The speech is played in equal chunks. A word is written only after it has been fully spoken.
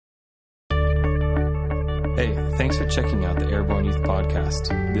Thanks for checking out the Airborne Youth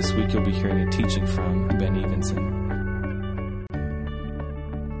Podcast. This week you'll be hearing a teaching from Ben Evenson.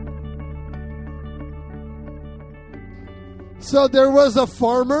 So there was a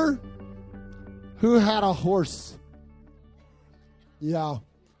farmer who had a horse. Yeah.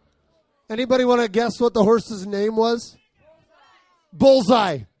 Anybody want to guess what the horse's name was?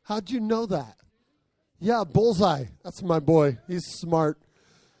 Bullseye. How'd you know that? Yeah, Bullseye. That's my boy. He's smart.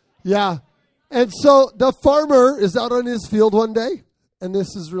 Yeah. And so the farmer is out on his field one day, and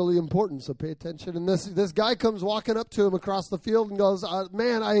this is really important, so pay attention. And this guy comes walking up to him across the field and goes,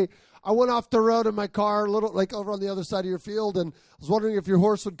 man, I went off the road in my car, a little like over on the other side of your field, and I was wondering if your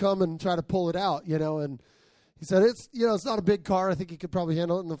horse would come and try to pull it out, And he said, it's not a big car. I think he could probably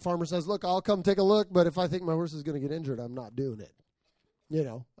handle it. And the farmer says, look, I'll come take a look, but if I think my horse is going to get injured, I'm not doing it.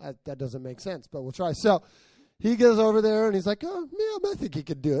 That doesn't make sense, but we'll try. So he goes over there, and he's like, oh, yeah, I think he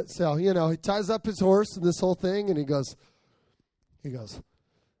could do it. So, he ties up his horse and this whole thing, and he goes,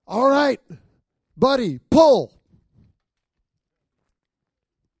 all right, buddy, pull.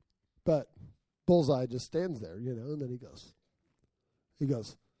 But Bullseye just stands there, and then he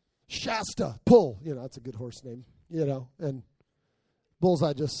goes, Shasta, pull. That's a good horse name, and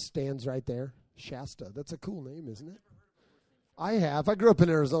Bullseye just stands right there. Shasta, that's a cool name, isn't it? I grew up in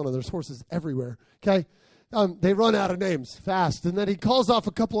Arizona. There's horses everywhere, okay? They run out of names fast. And then he calls off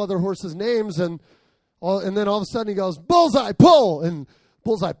a couple other horses' names, and then all of a sudden he goes, Bullseye, pull! And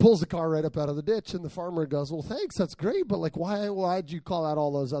Bullseye pulls the car right up out of the ditch, and the farmer goes, well, thanks, that's great, but why'd you call out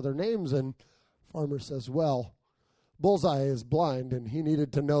all those other names? And farmer says, well, Bullseye is blind, and he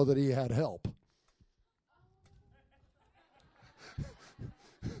needed to know that he had help.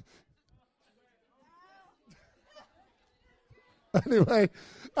 Anyway,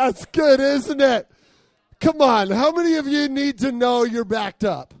 that's good, isn't it? Come on, how many of you need to know you're backed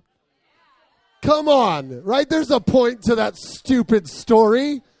up? Come on, right? There's a point to that stupid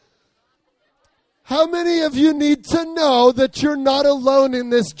story. How many of you need to know that you're not alone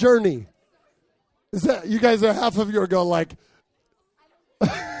in this journey? Is that you guys are half of you are going like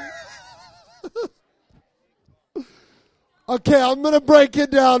okay, I'm going to break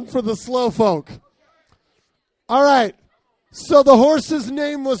it down for the slow folk. All right. So the horse's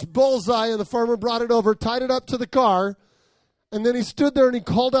name was Bullseye, and the farmer brought it over, tied it up to the car, and then he stood there and he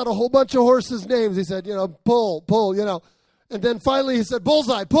called out a whole bunch of horses' names. He said, pull, and then finally he said,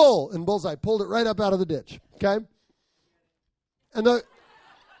 Bullseye, pull, and Bullseye pulled it right up out of the ditch, okay? And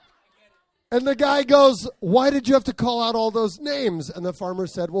the guy goes, why did you have to call out all those names? And the farmer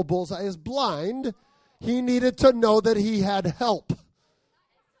said, well, Bullseye is blind. He needed to know that he had help.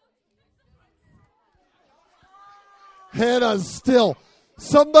 Hannah's still.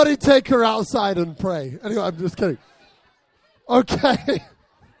 Somebody take her outside and pray. Anyway, I'm just kidding. Okay.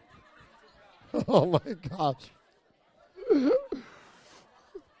 Oh, my gosh.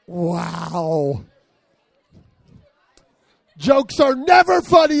 Wow. Jokes are never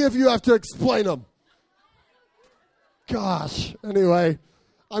funny if you have to explain them. Gosh. Anyway,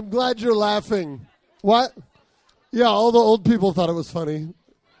 I'm glad you're laughing. What? Yeah, all the old people thought it was funny.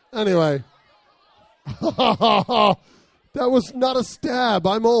 Anyway. That was not a stab.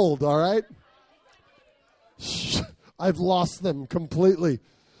 I'm old, all right? Shh, I've lost them completely.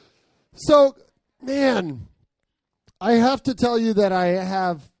 So, man, I have to tell you that I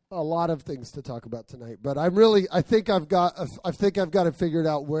have a lot of things to talk about tonight, but I think I've got it figured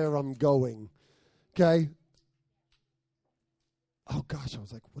out where I'm going. Okay? Oh gosh, I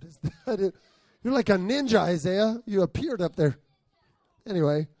was like, what is that? You're like a ninja, Isaiah. You appeared up there.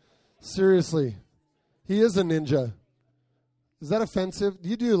 Anyway, seriously. He is a ninja. Is that offensive? Do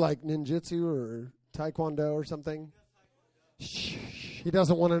you do like ninjutsu or taekwondo or something? Shh. He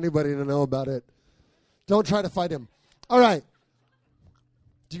doesn't want anybody to know about it. Don't try to fight him. All right.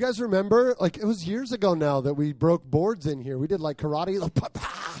 Do you guys remember? Like it was years ago now that we broke boards in here. We did like karate.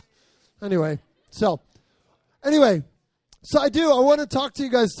 Anyway, so I want to talk to you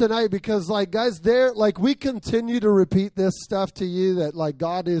guys tonight because guys, we continue to repeat this stuff to you that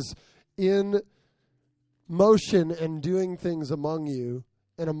God is in motion and doing things among you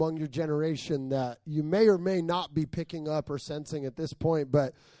and among your generation that you may or may not be picking up or sensing at this point.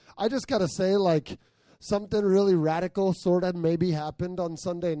 But I just got to say, something really radical sort of maybe happened on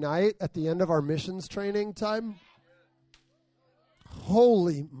Sunday night at the end of our missions training time.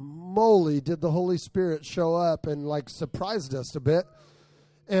 Holy moly, did the Holy Spirit show up and surprised us a bit.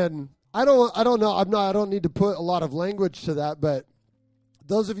 And I don't know, I don't need to put a lot of language to that, but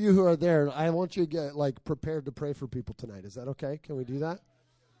those of you who are there, I want you to get prepared to pray for people tonight. Is that okay? Can we do that?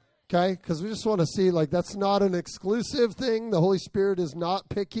 Okay? Because we just want to see that's not an exclusive thing. The Holy Spirit is not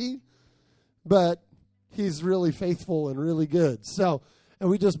picky, but He's really faithful and really good. So, and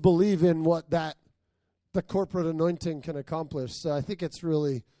we just believe in what the corporate anointing can accomplish. So I think it's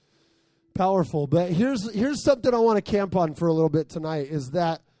really powerful. But here's something I want to camp on for a little bit tonight, is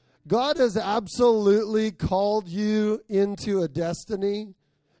that God has absolutely called you into a destiny,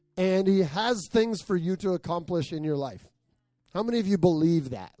 and He has things for you to accomplish in your life. How many of you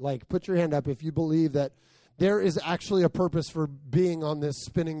believe that? Like, put your hand up if you believe that there is actually a purpose for being on this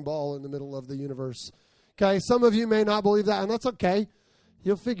spinning ball in the middle of the universe. Okay, some of you may not believe that, and that's okay.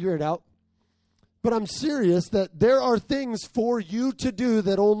 You'll figure it out. But I'm serious that there are things for you to do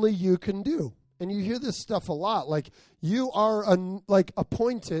that only you can do. And you hear this stuff a lot. Like, you are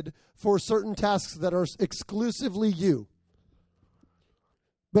appointed for certain tasks that are exclusively you.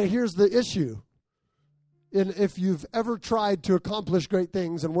 But here's the issue. And if you've ever tried to accomplish great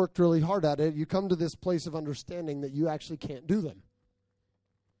things and worked really hard at it, you come to this place of understanding that you actually can't do them.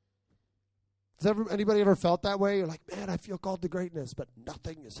 Has anybody ever felt that way? You're like, man, I feel called to greatness, but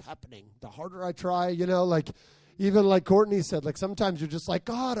nothing is happening. The harder I try, even like Courtney said, like sometimes you're just like,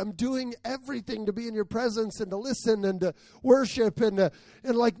 God, I'm doing everything to be in your presence and to listen and to worship and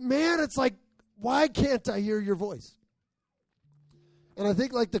like, man, it's like, why can't I hear your voice? And I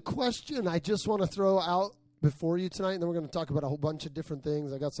think like the question I just want to throw out before you tonight, and then we're going to talk about a whole bunch of different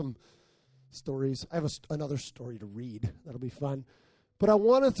things. I got some stories. I have another story to read. That'll be fun. But I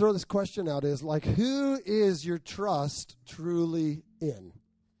want to throw this question out is like, who is your trust truly in?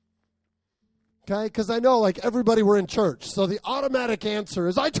 Okay, because I know like everybody we're in church. So the automatic answer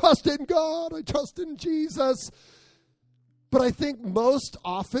is I trust in God. I trust in Jesus. But I think most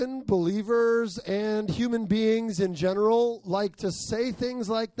often believers and human beings in general like to say things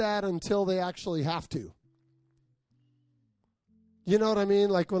like that until they actually have to. You know what I mean?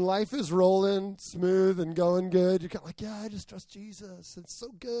 Like when life is rolling smooth and going good, you're kind of like, yeah, I just trust Jesus. It's so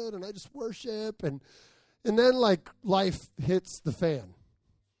good. And I just worship. And then like life hits the fan.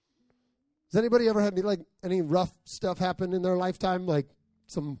 Has anybody ever had any rough stuff happen in their lifetime?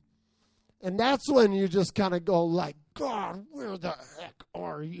 And that's when you just kind of go like, God, where the heck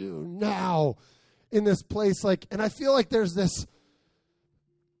are you now in this place? And I feel like there's this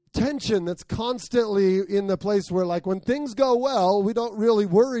tension that's constantly in the place where like when things go well, we don't really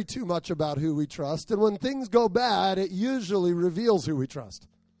worry too much about who we trust. And when things go bad, it usually reveals who we trust.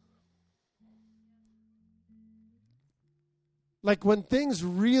 Like when things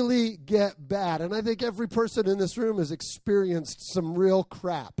really get bad, and I think every person in this room has experienced some real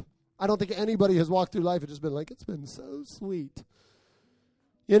crap. I don't think anybody has walked through life and just been like, it's been so sweet.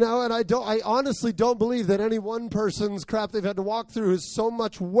 And I honestly don't believe that any one person's crap they've had to walk through is so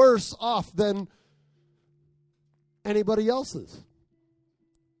much worse off than anybody else's.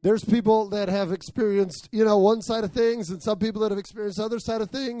 There's people that have experienced, one side of things, and some people that have experienced the other side of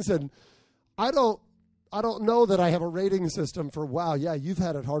things, and I don't know that I have a rating system for, wow, yeah, you've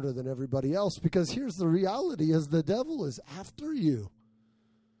had it harder than everybody else, because here's the reality is the devil is after you.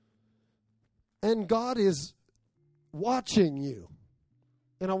 And God is watching you.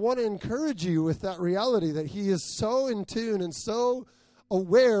 And I want to encourage you with that reality that He is so in tune and so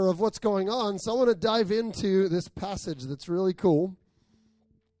aware of what's going on. So I want to dive into this passage that's really cool.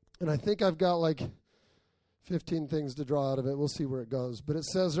 And I think I've got 15 things to draw out of it. We'll see where it goes. But it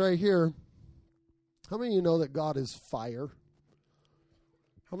says right here, how many of you know that God is fire?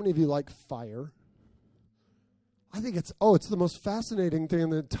 How many of you like fire? I think it's the most fascinating thing in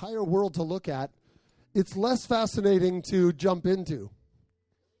the entire world to look at. It's less fascinating to jump into.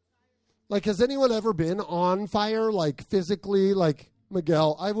 Like, has anyone ever been on fire, like physically, like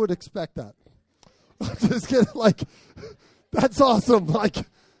Miguel? I would expect that. Just kidding, that's awesome.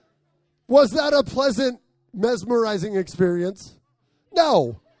 Was that a pleasant, mesmerizing experience?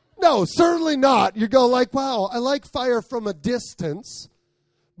 No, certainly not. You go wow, I like fire from a distance,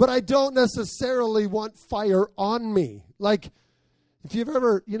 but I don't necessarily want fire on me. If you've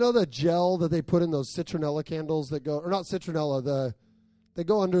ever, the gel that they put in those citronella candles that go, or not citronella, they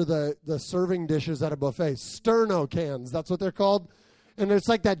go under the serving dishes at a buffet. Sterno cans, that's what they're called. And it's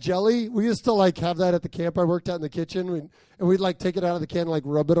like that jelly. We used to have that at the camp I worked at in the kitchen. And we'd take it out of the can,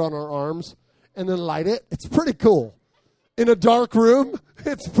 rub it on our arms and then light it. It's pretty cool. In a dark room,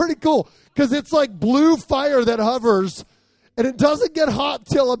 it's pretty cool. Because it's like blue fire that hovers. And it doesn't get hot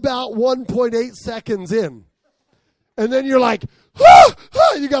till about 1.8 seconds in. And then you're like,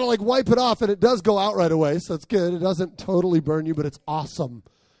 you got to wipe it off, and it does go out right away, so it's good. It doesn't totally burn you, but it's awesome.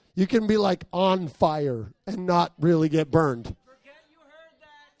 You can be on fire and not really get burned. Forget you heard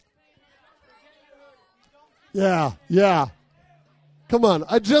that. Yeah. Come on.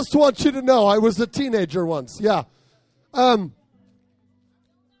 I just want you to know I was a teenager once. Yeah. But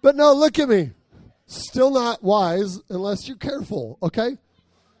no, look at me. Still not wise unless you're careful, okay?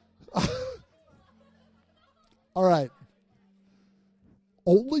 All right.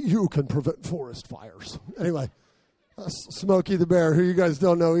 Only you can prevent forest fires. Anyway, Smokey the Bear, who you guys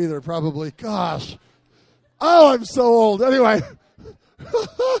don't know either, probably. Gosh. Oh, I'm so old. Anyway.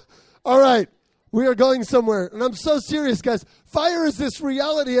 All right. We are going somewhere. And I'm so serious, guys. Fire is this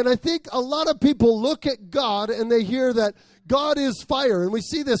reality, and I think a lot of people look at God and they hear that God is fire, and we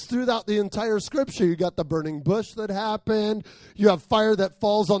see this throughout the entire Scripture. You got the burning bush that happened. You have fire that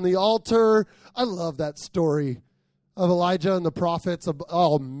falls on the altar. I love that story of Elijah and the prophets.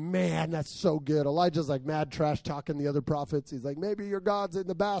 Oh, man, that's so good. Elijah's like mad trash talking the other prophets. He's like, maybe your God's in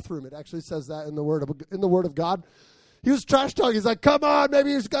the bathroom. It actually says that in the Word of God. He was trash talking. He's like, come on, maybe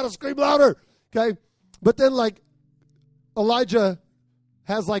you just got to scream louder. Okay? But then, like, Elijah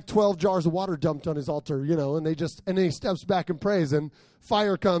has like 12 jars of water dumped on his altar, you know, and then he steps back and prays, and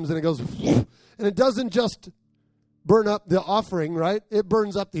fire comes and it goes, and it doesn't just burn up the offering, right? It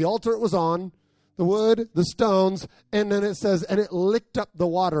burns up the altar it was on, the wood, the stones, and then it says, and it licked up the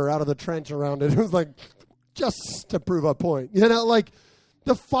water out of the trench around it. It was like, just to prove a point. You know, like,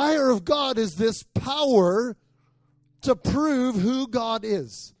 the fire of God is this power to prove who God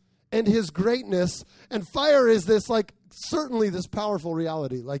is and his greatness. And fire is this, like, certainly this powerful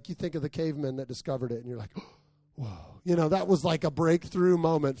reality. Like, you think of the cavemen that discovered it, and you're like, oh, whoa. You know, that was like a breakthrough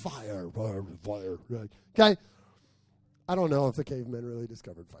moment. Fire, fire, fire. Right? Okay? I don't know if the cavemen really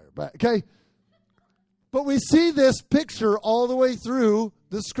discovered fire, but okay? But we see this picture all the way through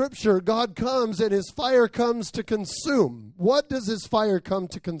the Scripture. God comes and his fire comes to consume. What does his fire come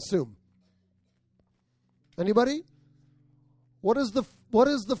to consume? Anybody? What is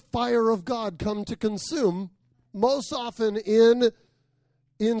the fire of God come to consume most often in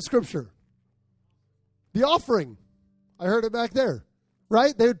Scripture? The offering. I heard it back there,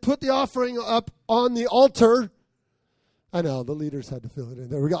 right? They would put the offering up on the altar. I know, the leaders had to fill it in.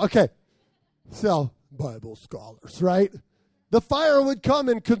 There we go. Okay. So, Bible scholars, right? The fire would come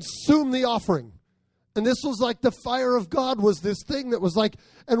and consume the offering. And this was like the fire of God was this thing that was like,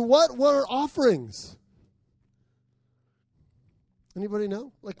 and what were offerings? Anybody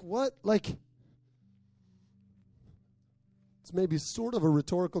know? Like what? Like, it's maybe sort of a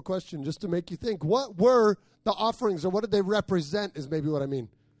rhetorical question just to make you think. What were the offerings, or what did they represent is maybe what I mean.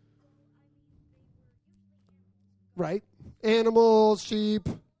 Right? Animals, sheep.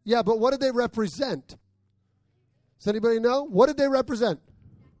 Yeah, but what did they represent? Does anybody know? What did they represent?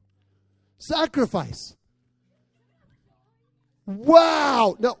 Sacrifice.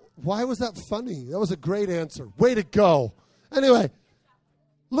 Wow. No, why was that funny? That was a great answer. Way to go. Anyway,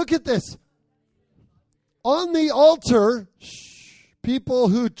 look at this. On the altar, people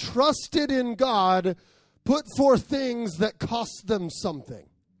who trusted in God put forth things that cost them something.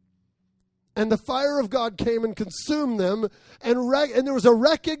 And the fire of God came and consumed them. And there was a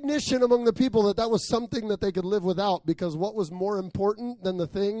recognition among the people that was something that they could live without, because what was more important than the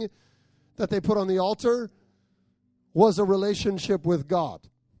thing that they put on the altar was a relationship with God.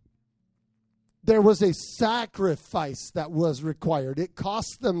 There was a sacrifice that was required. It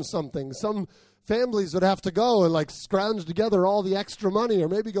cost them something. Some families would have to go and like scrounge together all the extra money, or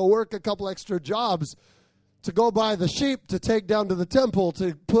maybe go work a couple extra jobs to go buy the sheep to take down to the temple,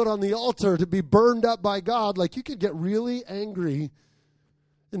 to put on the altar, to be burned up by God. Like, you could get really angry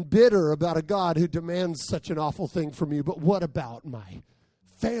and bitter about a God who demands such an awful thing from you. But what about my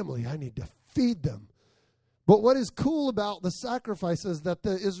family? I need to feed them. But what is cool about the sacrifices that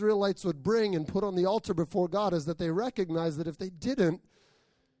the Israelites would bring and put on the altar before God is that they recognized that if they didn't,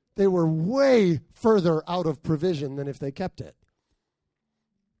 they were way further out of provision than if they kept it.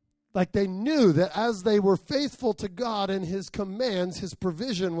 Like, they knew that as they were faithful to God and his commands, his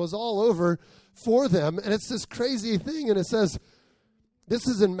provision was all over for them. And it's this crazy thing. And it says, this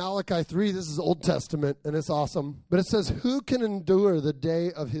is in Malachi 3. This is Old Testament, and it's awesome. But it says, who can endure the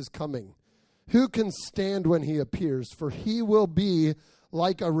day of his coming? Who can stand when he appears? For he will be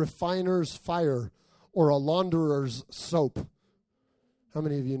like a refiner's fire or a launderer's soap. How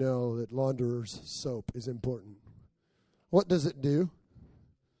many of you know that launderer's soap is important? What does it do?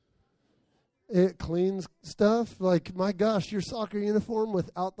 It cleans stuff. Like, my gosh, your soccer uniform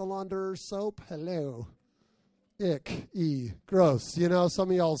without the launderer's soap? Hello. Ick. Gross. You know,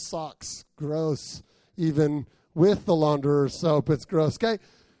 some of y'all's socks, gross. Even with the launderer's soap, it's gross. Okay?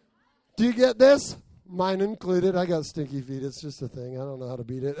 Do you get this? Mine included. I got stinky feet. It's just a thing. I don't know how to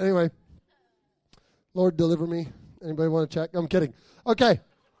beat it. Anyway, Lord, deliver me. Anybody want to check? I'm kidding. Okay.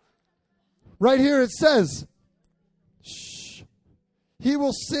 Right here it says, He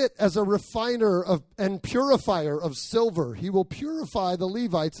will sit as a refiner and purifier of silver. He will purify the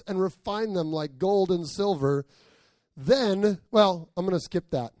Levites and refine them like gold and silver. Then, well, I'm going to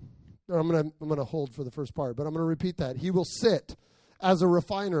skip that. Or I'm going to hold for the first part, but I'm going to repeat that. He will sit as a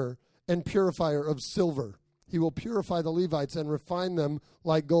refiner and purifier of silver. He will purify the Levites and refine them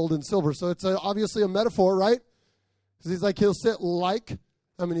like gold and silver. So it's obviously a metaphor, right? Because he's like, he'll sit like.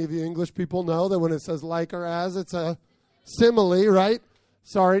 How many of you English people know that when it says like or as, it's a simile, right?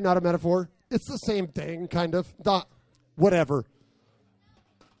 Sorry, not a metaphor. It's the same thing, kind of. Not, whatever.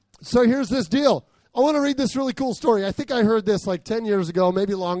 So here's this deal. I want to read this really cool story. I think I heard this like 10 years ago,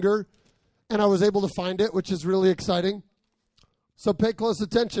 maybe longer, and I was able to find it, which is really exciting. So pay close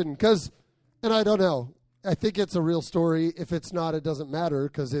attention, and I don't know. I think it's a real story. If it's not, it doesn't matter,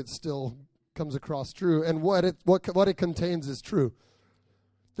 because it still comes across true. And what it contains is true.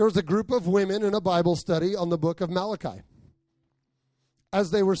 There was a group of women in a Bible study on the book of Malachi.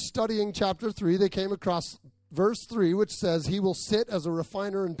 As they were studying chapter 3, they came across verse 3, which says, he will sit as a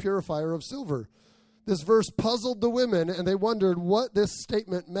refiner and purifier of silver. This verse puzzled the women, and they wondered what this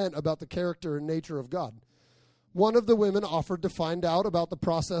statement meant about the character and nature of God. One of the women offered to find out about the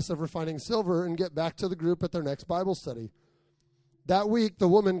process of refining silver and get back to the group at their next Bible study. That week, the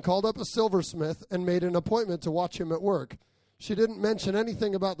woman called up a silversmith and made an appointment to watch him at work. She didn't mention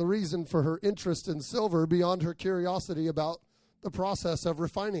anything about the reason for her interest in silver beyond her curiosity about the process of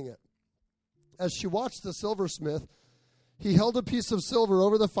refining it. As she watched the silversmith, he held a piece of silver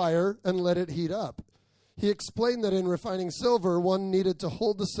over the fire and let it heat up. He explained that in refining silver, one needed to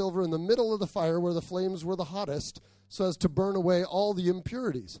hold the silver in the middle of the fire where the flames were the hottest so as to burn away all the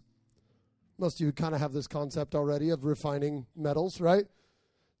impurities. Most of you kind of have this concept already of refining metals, right?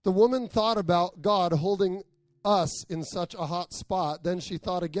 The woman thought about God holding us in such a hot spot. Then she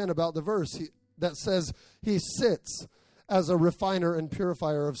thought again about the verse that says he sits as a refiner and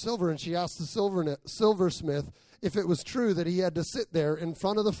purifier of silver. And she asked the silversmith if it was true that he had to sit there in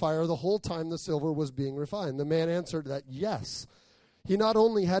front of the fire the whole time the silver was being refined. The man answered that yes. He not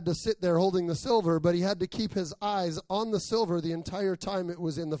only had to sit there holding the silver, but he had to keep his eyes on the silver the entire time it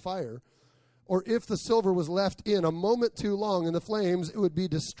was in the fire. Or if the silver was left in a moment too long in the flames, it would be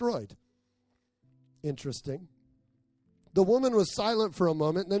destroyed. Interesting. The woman was silent for a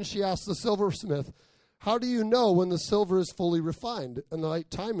moment, and then she asked the silversmith, how do you know when the silver is fully refined? And the right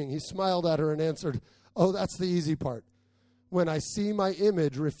timing, he smiled at her and answered, oh, that's the easy part. When I see my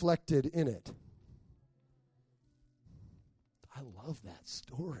image reflected in it. I love that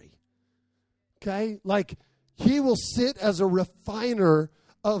story. Okay? Like, he will sit as a refiner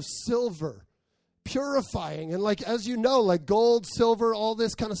of silver, purifying. And like, as you know, like gold, silver, all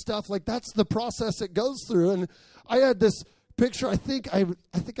this kind of stuff, like that's the process it goes through. And I had this picture, I think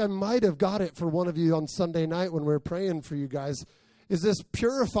I might have got it for one of you on Sunday night when we were praying for you guys, is this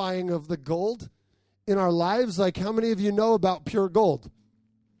purifying of the gold in our lives. Like, how many of you know about pure gold?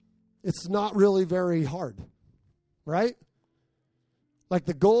 It's not really very hard, right? Like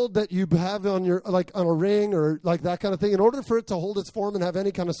the gold that you have on your, like on a ring or like that kind of thing, in order for it to hold its form and have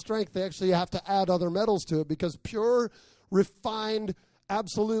any kind of strength, they actually have to add other metals to it, because pure, refined,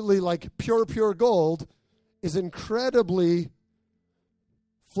 absolutely like pure gold is incredibly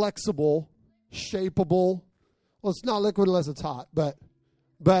flexible, shapeable. Well, it's not liquid unless it's hot, but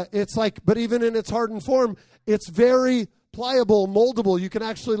it's like, but even in its hardened form, it's very pliable, moldable. You can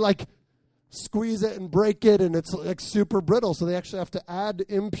actually like squeeze it and break it, and it's like super brittle. So they actually have to add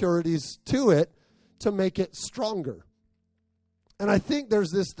impurities to it to make it stronger. And I think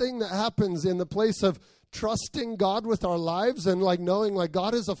there's this thing that happens in the place of trusting God with our lives and like knowing like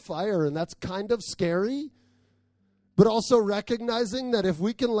God is a fire, and that's kind of scary. But also recognizing that if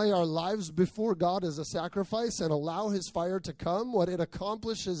we can lay our lives before God as a sacrifice and allow his fire to come, what it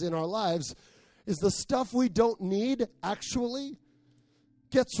accomplishes in our lives is the stuff we don't need actually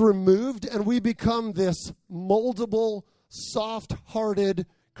gets removed, and we become this moldable, soft-hearted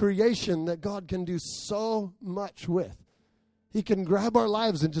creation that God can do so much with. He can grab our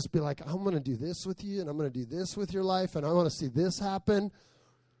lives and just be like, I'm going to do this with you, and I'm going to do this with your life, and I want to see this happen.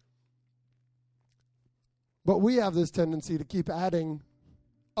 But we have this tendency to keep adding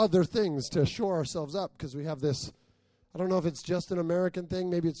other things to shore ourselves up, because we have this, I don't know if it's just an American thing,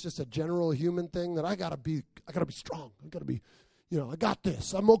 maybe it's just a general human thing, that I gotta be strong. I gotta be, I got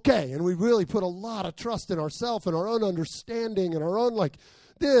this. I'm okay. And we really put a lot of trust in ourselves and our own understanding and our own like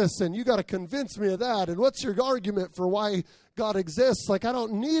this, and you got to convince me of that. And what's your argument for why God exists? Like, I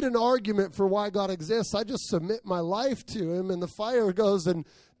don't need an argument for why God exists. I just submit my life to him, and the fire goes and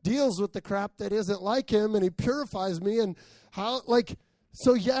deals with the crap that isn't like him, and he purifies me. And how, like,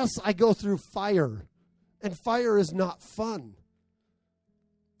 so yes, I go through fire, and fire is not fun.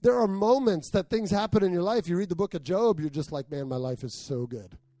 There are moments that things happen in your life. You read the book of Job, you're just like, man, my life is so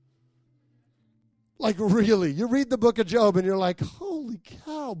good. Like, really. You read the book of Job and you're like, holy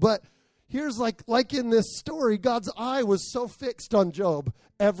cow. But here's like in this story, God's eye was so fixed on Job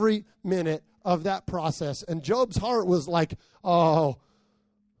every minute of that process. And Job's heart was like, oh,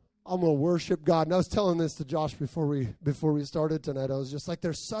 I'm going to worship God. And I was telling this to Josh before we started tonight. I was just like,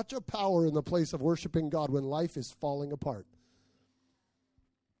 there's such a power in the place of worshiping God when life is falling apart.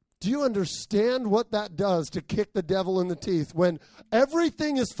 Do you understand what that does to kick the devil in the teeth when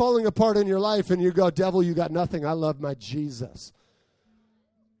everything is falling apart in your life and you go, devil, you got nothing. I love my Jesus.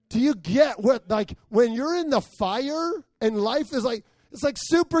 Do you get what, like, when you're in the fire and life is like, it's like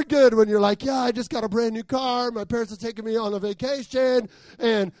super good when you're like, yeah, I just got a brand new car. My parents are taking me on a vacation.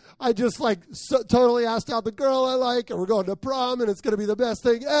 And I just like totally asked out the girl I like. And we're going to prom and it's going to be the best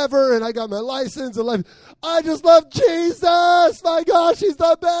thing ever. And I got my license and life. I just love Jesus. My gosh, he's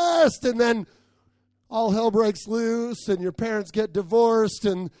the best. And then all hell breaks loose and your parents get divorced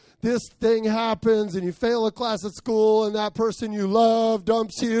and this thing happens and you fail a class at school and that person you love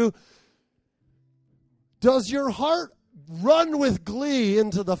dumps you. Does your heart run with glee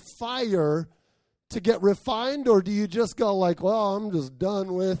into the fire to get refined, or do you just go like, well, I'm just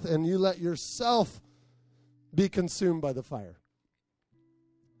done with, and you let yourself be consumed by the fire?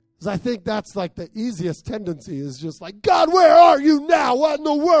 Because I think that's like the easiest tendency is just like, God, where are you now? What in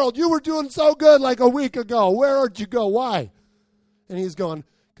the world? You were doing so good like a week ago. Where did you go? Why? And he's going,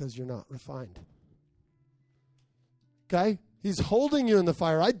 because you're not refined. Okay? He's holding you in the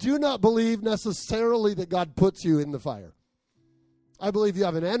fire. I do not believe necessarily that God puts you in the fire. I believe you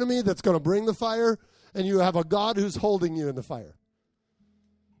have an enemy that's going to bring the fire, and you have a God who's holding you in the fire.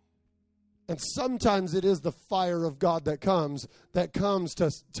 And sometimes it is the fire of God that comes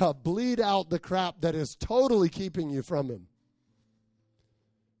to bleed out the crap that is totally keeping you from him.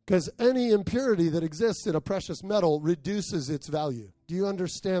 Because any impurity that exists in a precious metal reduces its value. Do you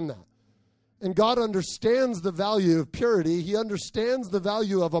understand that? And God understands the value of purity. He understands the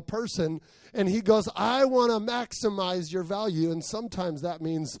value of a person. And he goes, I want to maximize your value. And sometimes that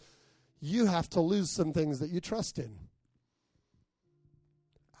means you have to lose some things that you trust in.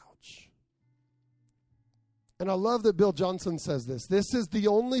 Ouch. And I love that Bill Johnson says this. This is the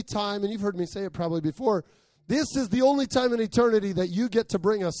only time, and you've heard me say it probably before, this is the only time in eternity that you get to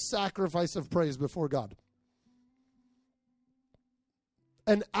bring a sacrifice of praise before God.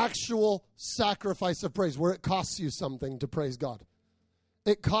 An actual sacrifice of praise where it costs you something to praise God.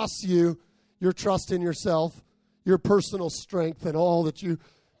 It costs you your trust in yourself, your personal strength, and all that you...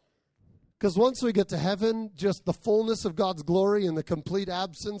 Because once we get to heaven, just the fullness of God's glory and the complete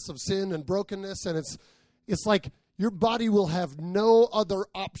absence of sin and brokenness, and it's like your body will have no other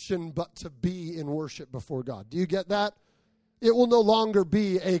option but to be in worship before God. Do you get that? It will no longer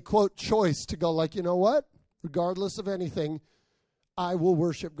be a, quote, choice to go like, you know what? Regardless of anything, I will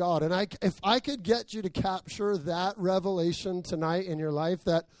worship God. And if I could get you to capture that revelation tonight in your life,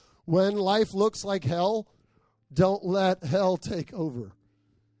 that when life looks like hell, don't let hell take over.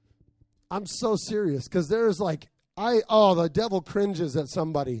 I'm so serious, because there's like, the devil cringes at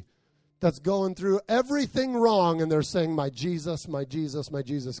somebody that's going through everything wrong, and they're saying, my Jesus, my Jesus, my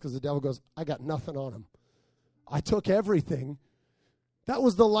Jesus, because the devil goes, I got nothing on him. I took everything. That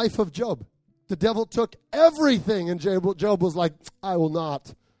was the life of Job. The devil took everything, and Job was like, I will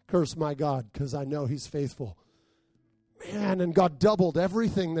not curse my God because I know he's faithful. Man, and God doubled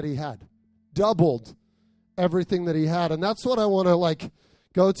everything that he had. Doubled everything that he had. And that's what I want to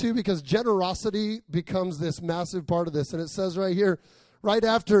go to, because generosity becomes this massive part of this. And it says right here, right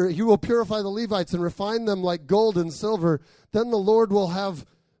after, he will purify the Levites and refine them like gold and silver. Then the Lord will have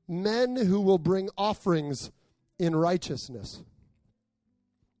men who will bring offerings in righteousness.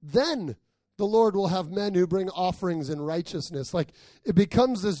 Then the Lord will have men who bring offerings in righteousness. Like, it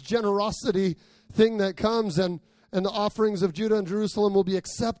becomes this generosity thing that comes, and the offerings of Judah and Jerusalem will be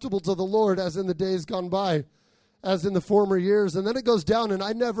acceptable to the Lord as in the days gone by, as in the former years. And then it goes down, and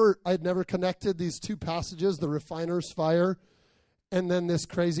I'd never connected these two passages, the refiner's fire, and then this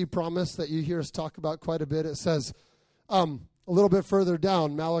crazy promise that you hear us talk about quite a bit. It says, a little bit further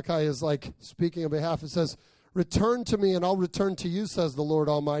down, Malachi is like speaking on behalf. It says, return to me and I'll return to you, says the Lord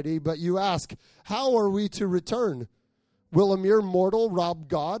Almighty. But you ask, how are we to return? Will a mere mortal rob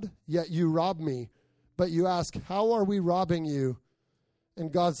God? Yet you rob me. But you ask, how are we robbing you?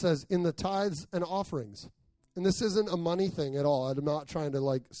 And God says, in the tithes and offerings. And this isn't a money thing at all. I'm not trying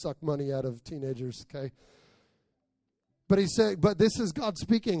to suck money out of teenagers, okay? But he said, but this is God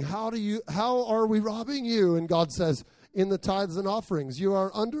speaking. How are we robbing you? And God says, in the tithes and offerings. You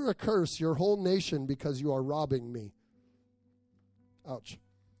are under a curse, your whole nation, because you are robbing me. Ouch.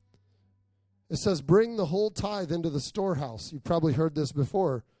 It says, bring the whole tithe into the storehouse. You've probably heard this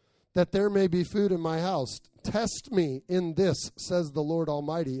before. That there may be food in my house. Test me in this, says the Lord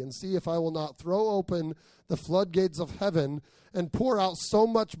Almighty, and see if I will not throw open the floodgates of heaven and pour out so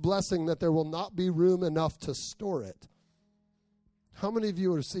much blessing that there will not be room enough to store it. How many of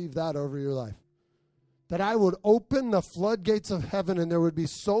you receive that over your life? That I would open the floodgates of heaven and there would be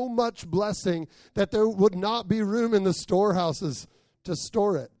so much blessing that there would not be room in the storehouses to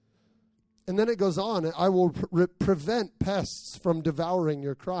store it. And then it goes on, I will prevent pests from devouring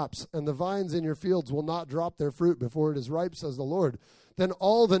your crops, and the vines in your fields will not drop their fruit before it is ripe, says the Lord. Then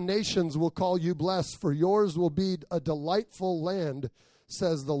all the nations will call you blessed, for yours will be a delightful land,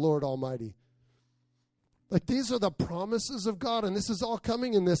 says the Lord Almighty. Like, these are the promises of God, and this is all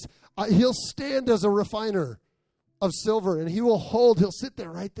coming in this. He'll stand as a refiner of silver, and he'll sit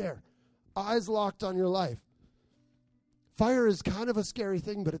there right there, eyes locked on your life. Fire is kind of a scary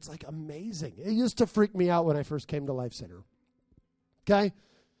thing, but it's like amazing. It used to freak me out when I first came to Life Center. Okay?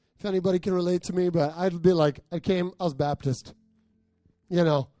 If anybody can relate to me, but I'd be like, I was Baptist. We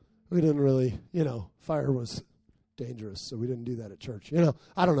didn't really, fire was dangerous, so we didn't do that at church.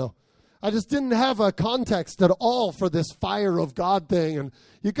 I don't know. I just didn't have a context at all for this fire of God thing. And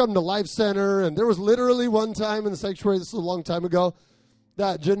you come to Life Center, and there was literally one time in the sanctuary, this was a long time ago,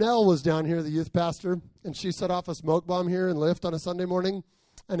 that Janelle was down here, the youth pastor, and she set off a smoke bomb here in Lyft on a Sunday morning,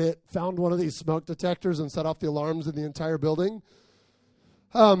 and it found one of these smoke detectors and set off the alarms in the entire building.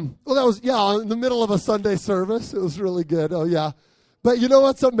 That was, in the middle of a Sunday service. It was really good. Oh, yeah. But you know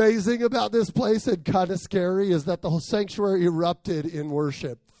what's amazing about this place and kind of scary is that the whole sanctuary erupted in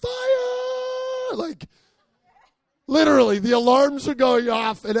worship. Fire! Like, literally, the alarms are going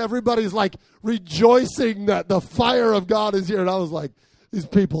off, and everybody's, like, rejoicing that the fire of God is here. And I was like, these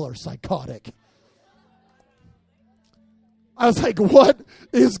people are psychotic. I was like, what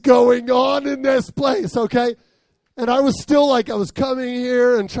is going on in this place, okay? And I was still like, I was coming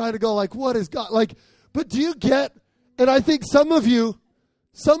here and trying to go like, what is God? Like, but do you get, and I think some of you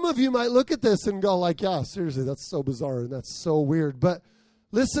might look at this and go like, yeah, seriously, that's so bizarre and that's so weird. But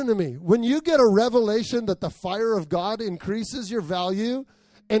listen to me. When you get a revelation that the fire of God increases your value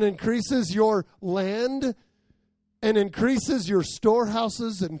and increases your land and increases your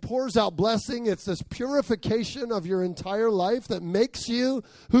storehouses and pours out blessing, it's this purification of your entire life that makes you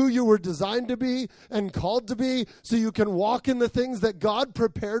who you were designed to be and called to be so you can walk in the things that God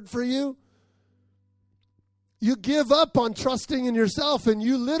prepared for you. You give up on trusting in yourself and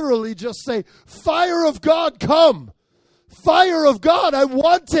you literally just say, fire of God, come. Fire of God, I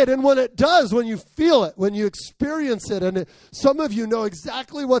want it. And when it does, when you feel it, when you experience it, and some of you know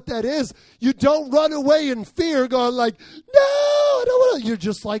exactly what that is, you don't run away in fear going like, no, I don't want to. You're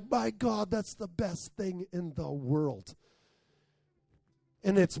just like, my God, that's the best thing in the world.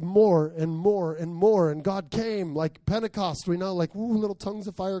 And it's more and more and more. And God came like Pentecost. We know like, ooh, little tongues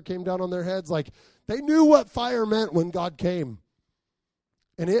of fire came down on their heads. Like they knew what fire meant when God came.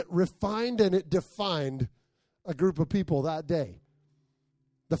 And it refined and it defined a group of people that day.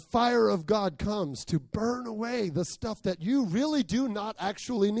 The fire of God comes to burn away the stuff that you really do not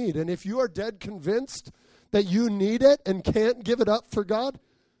actually need. And if you are dead convinced that you need it and can't give it up for God,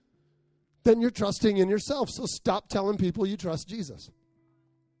 then you're trusting in yourself. So stop telling people you trust Jesus.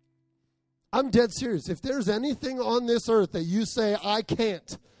 I'm dead serious. If there's anything on this earth that you say, I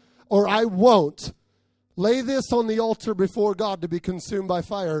can't or I won't, lay this on the altar before God to be consumed by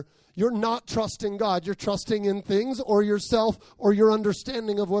fire. You're not trusting God. You're trusting in things or yourself or your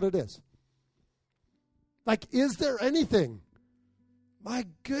understanding of what it is. Like, is there anything? My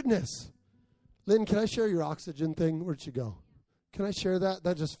goodness. Lynn, can I share your oxygen thing? Where'd she go? Can I share that?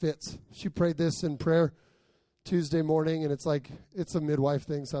 That just fits. She prayed this in prayer Tuesday morning, and it's like, it's a midwife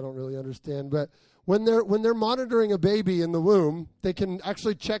thing, so I don't really understand. But when they're monitoring a baby in the womb, they can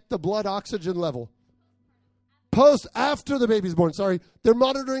actually check the blood oxygen level. After the baby's born, they're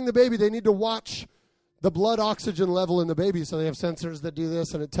monitoring the baby. They need to watch the blood oxygen level in the baby. So they have sensors that do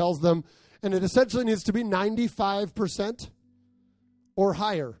this, and it tells them, and it essentially needs to be 95% or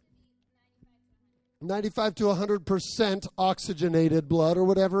higher. 95 to 100% oxygenated blood or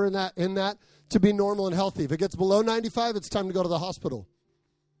whatever in that to be normal and healthy. If it gets below 95, it's time to go to the hospital.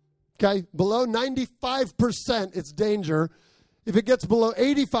 Okay? Below 95%, it's danger. If it gets below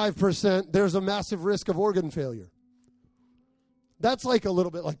 85%, there's a massive risk of organ failure. That's like a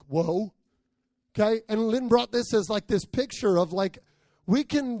little bit like, whoa. Okay? And Lynn brought this as like this picture of like, we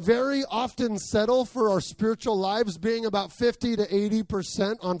can very often settle for our spiritual lives being about 50 to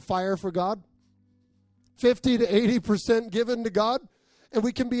 80% on fire for God. 50 to 80% given to God. And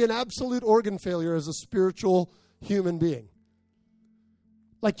we can be an absolute organ failure as a spiritual human being.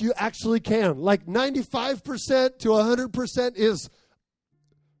 Like you actually can. Like 95% to 100% is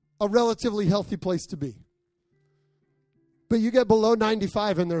a relatively healthy place to be. But you get below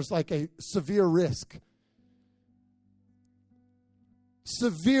 95 and there's like a severe risk.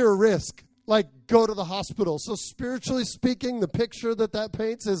 Severe risk. Like go to the hospital. So spiritually speaking, the picture that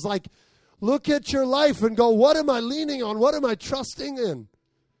paints is like, look at your life and go, what am I leaning on? What am I trusting in?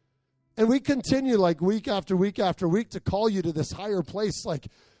 And we continue like week after week after week to call you to this higher place. Like,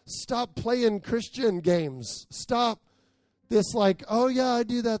 stop playing Christian games. Stop this like, oh yeah, I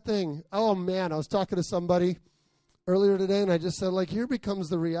do that thing. Oh man, I was talking to somebody earlier today and I just said like, here becomes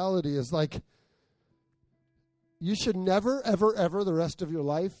the reality is like, you should never, ever, ever the rest of your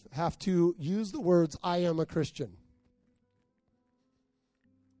life have to use the words, I am a Christian.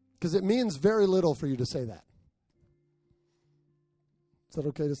 Because it means very little for you to say that. Is that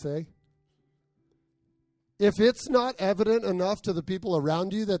okay to say? If it's not evident enough to the people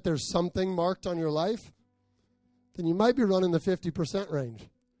around you that there's something marked on your life, then you might be running the 50% range.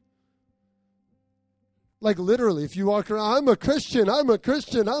 Like literally, if you walk around, I'm a Christian, I'm a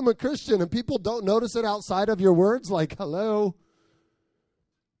Christian, I'm a Christian, and people don't notice it outside of your words, like, hello,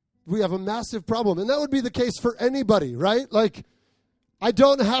 we have a massive problem. And that would be the case for anybody, right? Like, I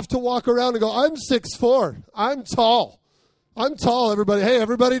don't have to walk around and go, I'm 6'4", I'm tall. I'm tall, everybody. Hey,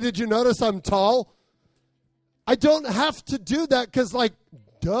 everybody, did you notice I'm tall? I don't have to do that because, like,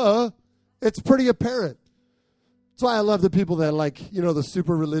 duh, it's pretty apparent. That's why I love the people that, like, you know, the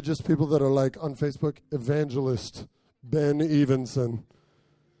super religious people that are, like, on Facebook, Evangelist Ben Evenson.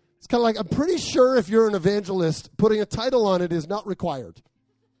 It's kind of like, I'm pretty sure if you're an evangelist, putting a title on it is not required.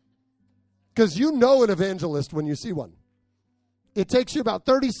 Because you know an evangelist when you see one. It takes you about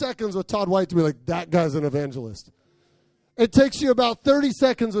 30 seconds with Todd White to be like, that guy's an evangelist. It takes you about 30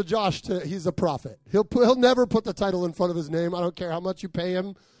 seconds with Josh to, he's a prophet. He'll never put the title in front of his name. I don't care how much you pay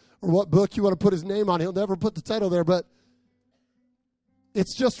him or what book you want to put his name on. He'll never put the title there, but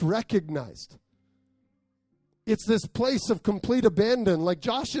it's just recognized. It's this place of complete abandon. Like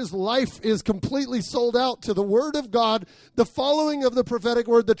Josh's life is completely sold out to the Word of God, the following of the prophetic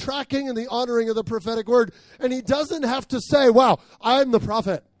word, the tracking and the honoring of the prophetic word. And he doesn't have to say, wow, I'm the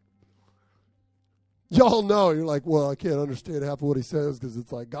prophet. Y'all know, you're like, well, I can't understand half of what he says because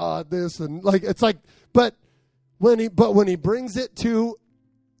it's like God this and like it's like, but when he brings it to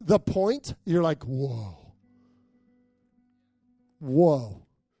the point, you're like, whoa.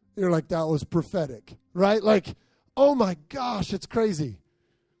 You're like, that was prophetic, right? Like, oh my gosh, it's crazy.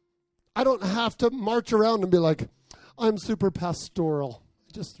 I don't have to march around and be like, I'm super pastoral.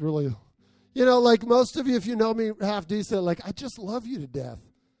 Just really, you know, like most of you, if you know me half decent, like, I just love you to death.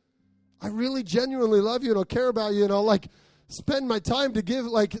 I really genuinely love you and I'll care about you and I'll like spend my time to give,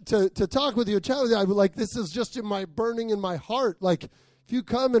 like to talk with you, chat with you. I would like, this is just in my burning in my heart. Like if you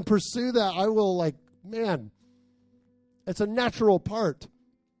come and pursue that, I will like, man, it's a natural part.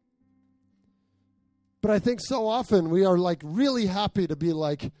 But I think so often we are like really happy to be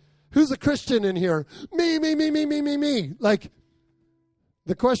like, who's a Christian in here? Me. Like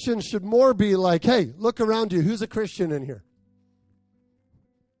the question should more be like, hey, look around you. Who's a Christian in here?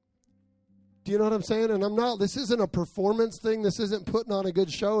 Do you know what I'm saying? And this isn't a performance thing. This isn't putting on a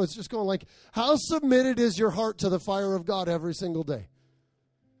good show. It's just going like, how submitted is your heart to the fire of God every single day?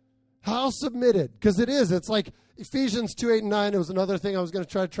 How submitted? Because it is. It's like Ephesians 2:8-9. It was another thing I was going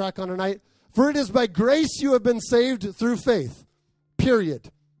to try to track on tonight. For it is by grace you have been saved through faith.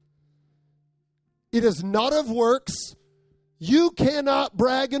 Period. It is not of works. You cannot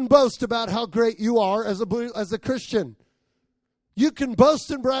brag and boast about how great you are as a Christian. You can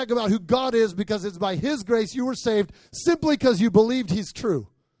boast and brag about who God is because it's by His grace you were saved simply because you believed He's true.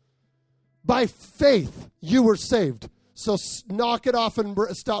 By faith, you were saved. So knock it off and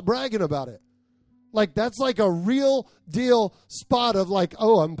stop bragging about it. Like, that's like a real deal spot of like,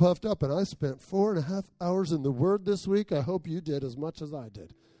 oh, I'm puffed up and I spent 4.5 hours in the Word this week. I hope you did as much as I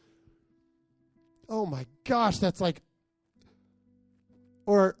did. Oh my gosh, that's like,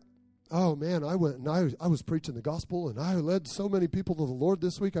 or, oh man, I went and I was preaching the gospel and I led so many people to the Lord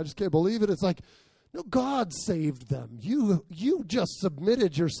this week. I just can't believe it. It's like, no, God saved them. You just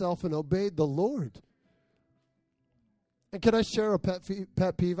submitted yourself and obeyed the Lord. And can I share a pet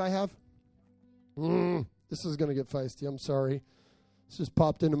peeve I have? This is going to get feisty. I'm sorry. This just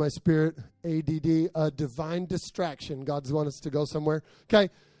popped into my spirit. ADD, a divine distraction. God's want us to go somewhere. Okay.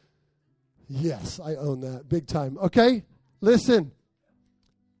 Yes, I own that big time. Okay. Listen.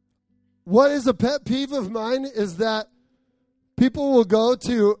 What is a pet peeve of mine is that people will go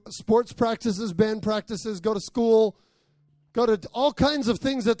to sports practices, band practices, go to school, go to all kinds of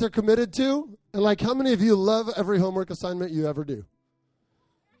things that they're committed to. And like, how many of you love every homework assignment you ever do?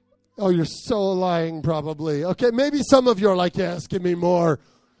 Oh, you're so lying, probably. Okay, maybe some of you are like, yes, give me more.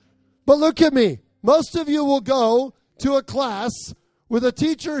 But look at me. Most of you will go to a class with a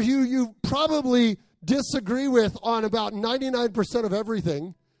teacher who you probably disagree with on about 99% of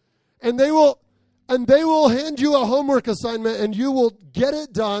everything, and they will hand you a homework assignment, and you will get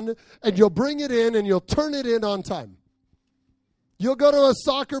it done, and you'll bring it in, and you'll turn it in on time. You'll go to a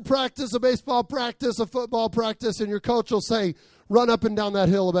soccer practice, a baseball practice, a football practice, and your coach will say, run up and down that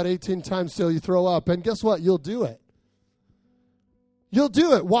hill about 18 times till you throw up. And guess what? You'll do it. You'll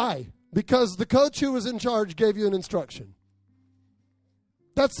do it. Why? Because the coach who was in charge gave you an instruction.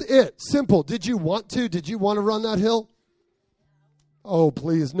 That's it. Simple. Did you want to? Did you want to run that hill? Oh,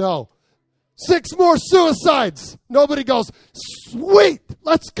 please, no. 6 more suicides. Nobody goes, sweet,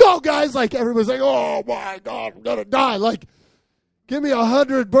 let's go, guys. Like, everybody's like, oh, my God, I'm going to die. Like, give me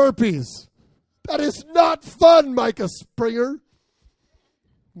 100 burpees. That is not fun, Micah Springer.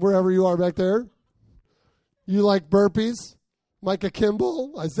 Wherever you are back there. You like burpees? Micah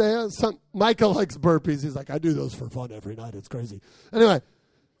Kimball, Isaiah. Micah likes burpees. He's like, I do those for fun every night. It's crazy. Anyway,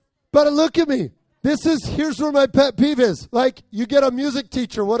 but look at me. Here's where my pet peeve is. Like, you get a music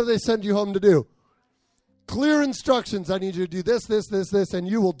teacher. What do they send you home to do? Clear instructions. I need you to do this, this, this, this, and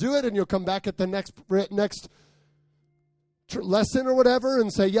you will do it, and you'll come back at the next lesson or whatever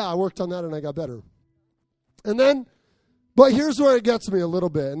and say, yeah, I worked on that and I got better. And then, but here's where it gets me a little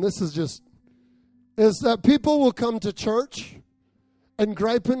bit, and this is that people will come to church and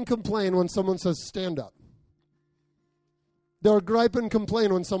gripe and complain when someone says, stand up. They'll gripe and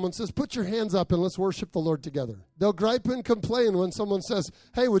complain when someone says, put your hands up and let's worship the Lord together. They'll gripe and complain when someone says,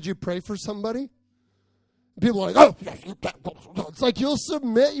 hey, would you pray for somebody? People are like, oh, yes, you can. It's like you'll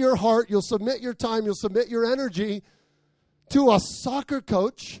submit your heart, you'll submit your time, you'll submit your energy to a soccer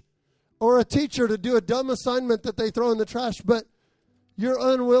coach or a teacher to do a dumb assignment that they throw in the trash, but you're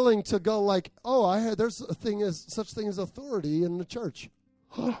unwilling to go like, oh, I heard there's such thing as authority in the church.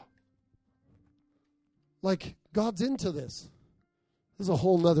 Like, God's into this. This is a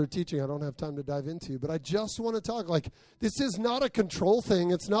whole nother teaching I don't have time to dive into, but I just want to talk like this is not a control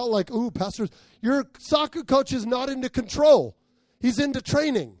thing. It's not like, ooh, pastors, your soccer coach is not into control. He's into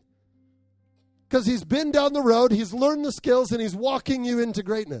training. Because he's been down the road, he's learned the skills, and he's walking you into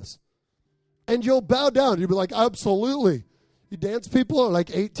greatness. And you'll bow down. You'll be like, absolutely. You dance people are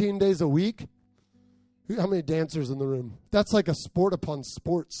like 18 days a week. How many dancers in the room? That's like a sport upon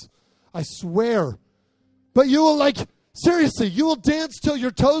sports. I swear. But you will seriously, you will dance till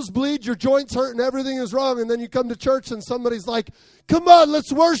your toes bleed, your joints hurt, and everything is wrong. And then you come to church and somebody's like, come on,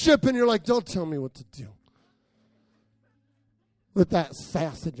 let's worship. And you're like, don't tell me what to do. With that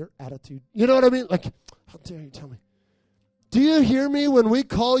sass in your attitude. You know what I mean? Like, how dare you tell me? Do you hear me when we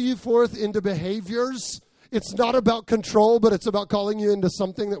call you forth into behaviors? It's not about control, but it's about calling you into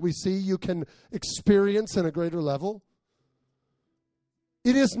something that we see you can experience in a greater level.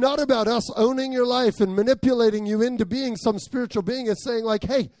 It is not about us owning your life and manipulating you into being some spiritual being. It's saying like,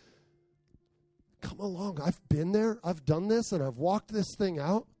 hey, come along. I've been there. I've done this, and I've walked this thing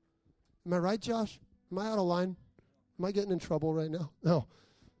out. Am I right, Josh? Am I out of line? Am I getting in trouble right now? No.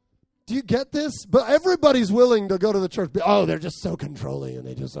 Do you get this? But everybody's willing to go to the church. Oh, they're just so controlling, and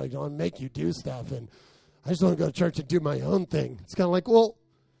they just like want to make you do stuff, and I just want to go to church and do my own thing. It's kind of like, well,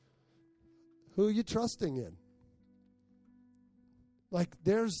 who are you trusting in? Like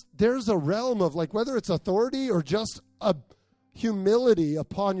there's a realm of like whether it's authority or just a humility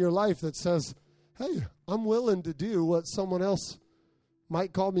upon your life that says, hey, I'm willing to do what someone else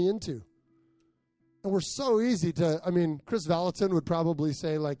might call me into. And we're so easy to, Chris Valentin would probably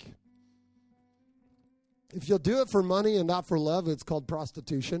say like, if you'll do it for money and not for love, it's called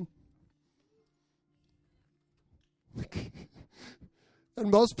prostitution. And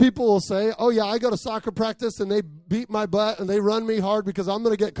most people will say, oh, yeah, I go to soccer practice and they beat my butt and they run me hard because I'm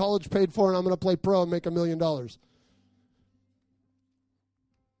going to get college paid for and I'm going to play pro and make $1 million.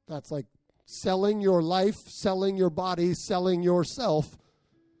 That's like selling your life, selling your body, selling yourself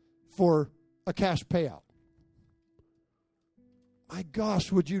for a cash payout. My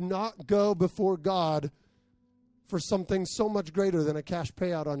gosh, would you not go before God for something so much greater than a cash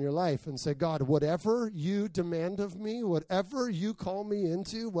payout on your life and say, God, whatever you demand of me, whatever you call me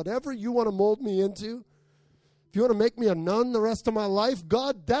into, whatever you want to mold me into, if you want to make me a nun the rest of my life,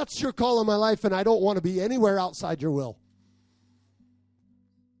 God, that's your call on my life, and I don't want to be anywhere outside your will.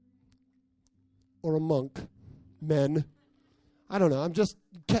 Or a monk. Men. I don't know. I'm just,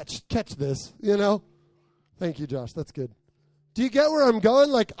 catch this, you know? Thank you, Josh. That's good. Do you get where I'm going?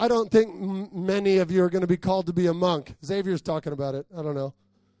 Like, I don't think many of you are going to be called to be a monk. Xavier's talking about it. I don't know.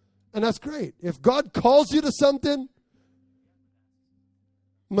 And that's great. If God calls you to something,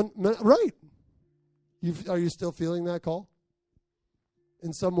 Right. Are you still feeling that call?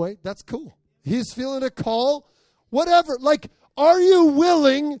 In some way? That's cool. He's feeling a call. Whatever. Like, are you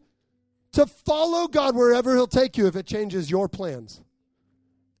willing to follow God wherever he'll take you if it changes your plans?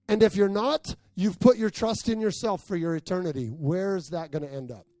 And if you're not, you've put your trust in yourself for your eternity. Where is that going to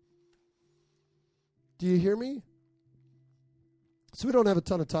end up? Do you hear me? So we don't have a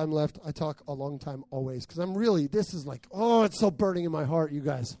ton of time left. I talk a long time always because this is like, it's so burning in my heart, you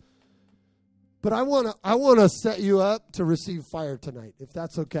guys. But I want to set you up to receive fire tonight, if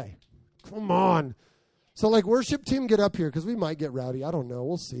that's okay. Come on. So like worship team, get up here because we might get rowdy. I don't know.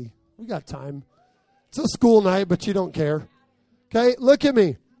 We'll see. We got time. It's a school night, but you don't care. Okay, look at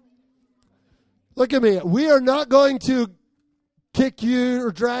me. Look at me. We are not going to kick you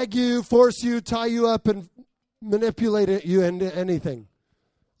or drag you, force you, tie you up, and manipulate you into anything.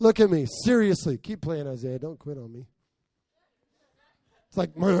 Look at me. Seriously. Keep playing, Isaiah. Don't quit on me. It's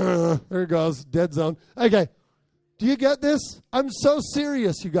like, there it goes. Dead zone. Okay. Do you get this? I'm so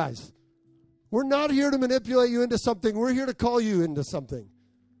serious, you guys. We're not here to manipulate you into something. We're here to call you into something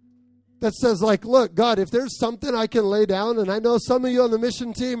that says, like, look, God, if there's something I can lay down, and I know some of you on the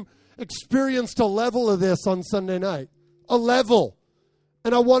mission team experienced a level of this on Sunday night. A level.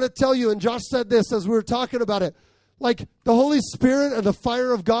 And I want to tell you, and Josh said this as we were talking about it, like the Holy Spirit and the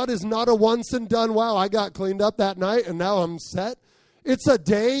fire of God is not a once and done, wow, I got cleaned up that night and now I'm set. It's a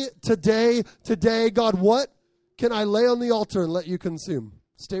day, today, God, what can I lay on the altar and let you consume?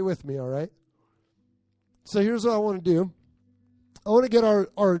 Stay with me, all right? So here's what I want to do. I want to get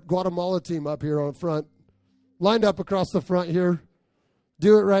our Guatemala team up here on front, lined up across the front here.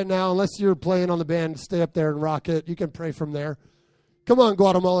 Do it right now. Unless you're playing on the band, stay up there and rock it. You can pray from there. Come on,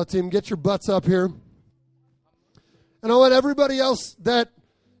 Guatemala team, get your butts up here. And I want everybody else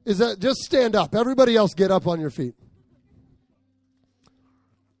just stand up. Everybody else get up on your feet.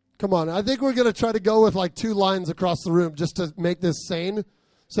 Come on. I think we're going to try to go with like 2 lines across the room just to make this sane.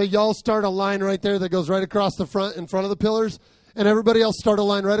 So y'all start a line right there that goes right across the front in front of the pillars. And everybody else start a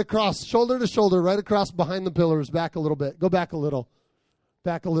line right across, shoulder to shoulder, right across behind the pillars. Back a little bit. Go back a little.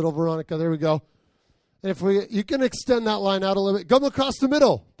 Back a little, Veronica. There we go. And you can extend that line out a little bit. Come across the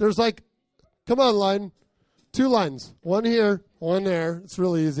middle. There's like, come on, line. 2 lines. 1 here, 1 there. It's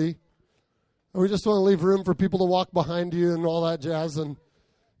really easy. And we just want to leave room for people to walk behind you and all that jazz. And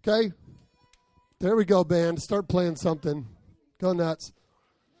okay? There we go, band. Start playing something. Go nuts.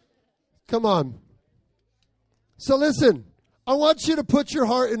 Come on. So listen, I want you to put your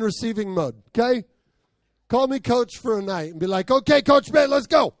heart in receiving mode, okay? Call me coach for a night and be like, okay, Coach Ben, let's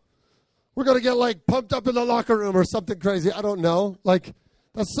go. We're going to get like pumped up in the locker room or something crazy. I don't know. Like,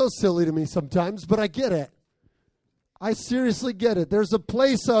 that's so silly to me sometimes, but I get it. I seriously get it. There's a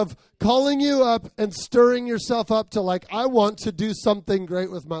place of calling you up and stirring yourself up to like, I want to do something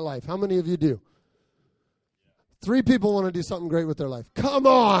great with my life. How many of you do? 3 people want to do something great with their life. Come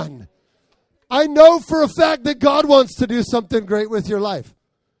on. I know for a fact that God wants to do something great with your life.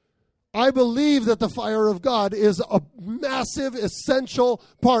 I believe that the fire of God is a massive, essential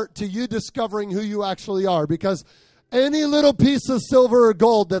part to you discovering who you actually are. Because any little piece of silver or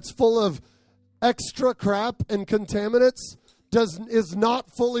gold that's full of extra crap and contaminants is not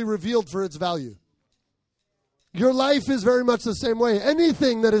fully revealed for its value. Your life is very much the same way.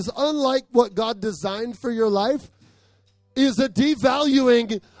 Anything that is unlike what God designed for your life is a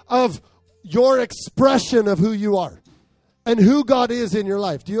devaluing of your expression of who you are and who God is in your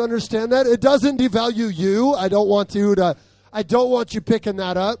life. Do you understand that? It doesn't devalue you. I don't want you picking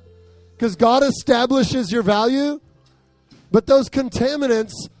that up because God establishes your value, but those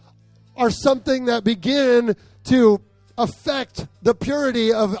contaminants are something that begin to affect the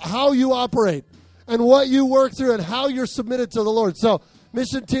purity of how you operate and what you work through and how you're submitted to the Lord. So,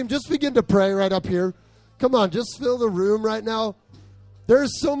 mission team, just begin to pray right up here. Come on, just fill the room right now.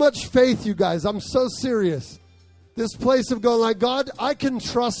 There's so much faith, you guys. I'm so serious. This place of going like, God, I can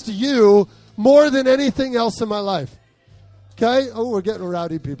trust you more than anything else in my life. Okay? Oh, we're getting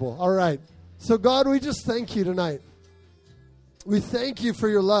rowdy, people. All right. So, God, we just thank you tonight. We thank you for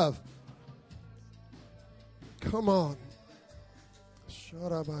your love. Come on.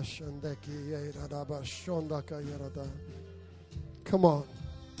 Come on.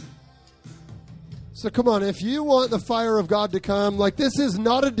 So come on, if you want the fire of God to come, like this is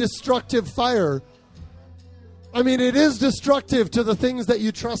not a destructive fire. I mean, it is destructive to the things that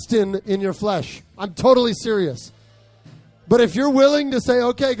you trust in your flesh. I'm totally serious. But if you're willing to say,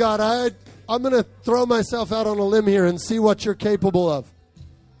 okay, God, I'm going to throw myself out on a limb here and see what you're capable of.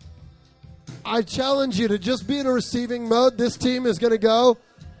 I challenge you to just be in a receiving mode. This team is going to go.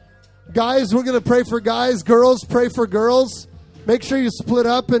 Guys, we're going to pray for guys. Girls, pray for girls. Make sure you split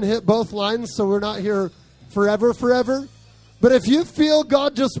up and hit both lines so we're not here forever. But if you feel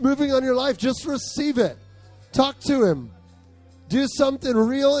God just moving on your life, just receive it. Talk to Him. Do something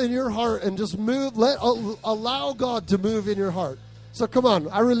real in your heart and just move. Allow God to move in your heart. So come on,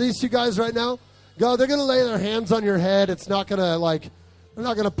 I release you guys right now. God, they're going to lay their hands on your head. It's not going to they're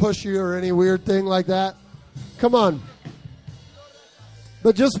not going to push you or any weird thing like that. Come on.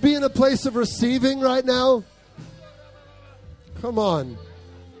 But just be in a place of receiving right now. Come on.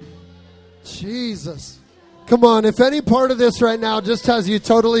 Jesus. Come on, if any part of this right now just has you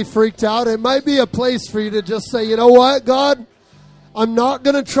totally freaked out, it might be a place for you to just say, you know what, God? I'm not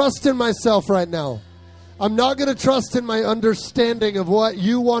going to trust in myself right now. I'm not going to trust in my understanding of what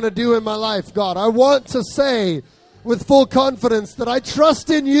you want to do in my life, God. I want to say with full confidence that I trust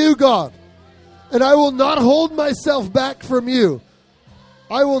in you, God. And I will not hold myself back from you.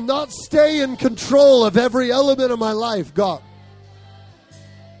 I will not stay in control of every element of my life, God.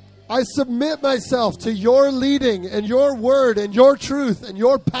 I submit myself to your leading and your word and your truth and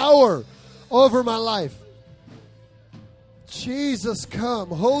your power over my life. Jesus, come.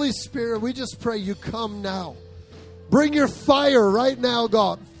 Holy Spirit, we just pray you come now. Bring your fire right now,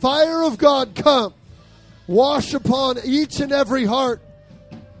 God. Fire of God, come. Wash upon each and every heart.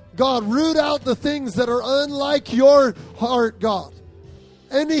 God, root out the things that are unlike your heart, God.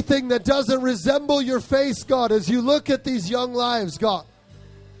 Anything that doesn't resemble your face, God, as you look at these young lives, God.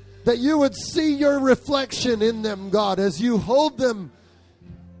 That you would see your reflection in them, God, as you hold them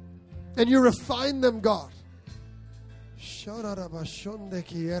and you refine them, God.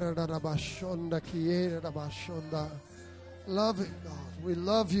 Love it, God. We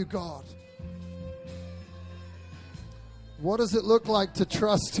love you, God. What does it look like to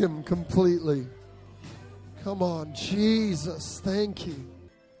trust Him completely? Come on, Jesus, thank you.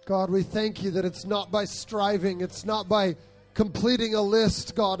 God, we thank you that it's not by striving, it's not by completing a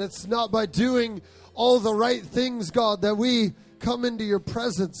list, God. It's not by doing all the right things, God, that we come into your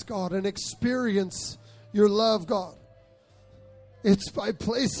presence, God, and experience your love, God. It's by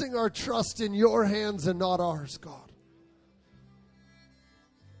placing our trust in your hands and not ours, God.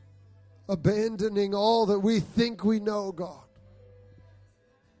 Abandoning all that we think we know, God,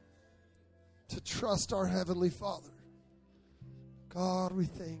 to trust our Heavenly Father. God, we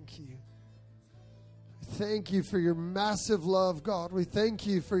thank you. Thank you for your massive love, God. We thank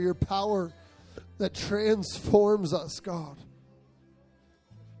you for your power that transforms us, God.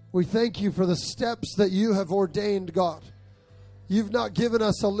 We thank you for the steps that you have ordained, God. You've not given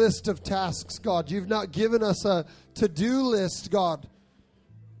us a list of tasks, God. You've not given us a to-do list, God.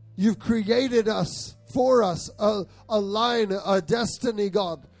 You've created us, for us, a line, a destiny,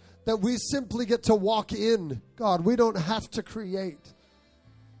 God, that we simply get to walk in, God. We don't have to create.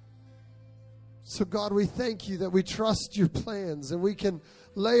 So, God, we thank you that we trust your plans and we can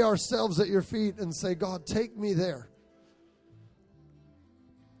lay ourselves at your feet and say, God, take me there.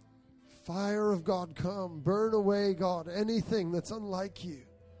 Fire of God, come. Burn away, God, anything that's unlike you.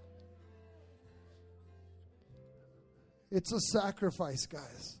 It's a sacrifice,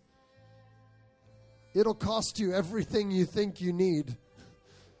 guys. It'll cost you everything you think you need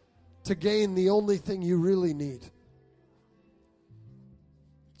to gain the only thing you really need.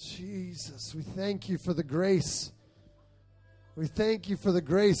 Jesus, we thank you for the grace. We thank you for the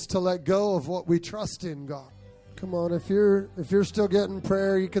grace to let go of what we trust in, God. Come on, if you're still getting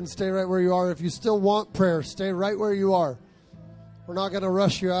prayer, you can stay right where you are. If you still want prayer, stay right where you are. We're not going to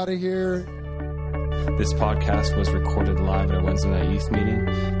rush you out of here. This podcast was recorded live at our Wednesday night youth meeting.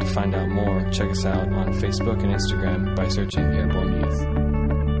 To find out more, check us out on Facebook and Instagram by searching Airborne Youth.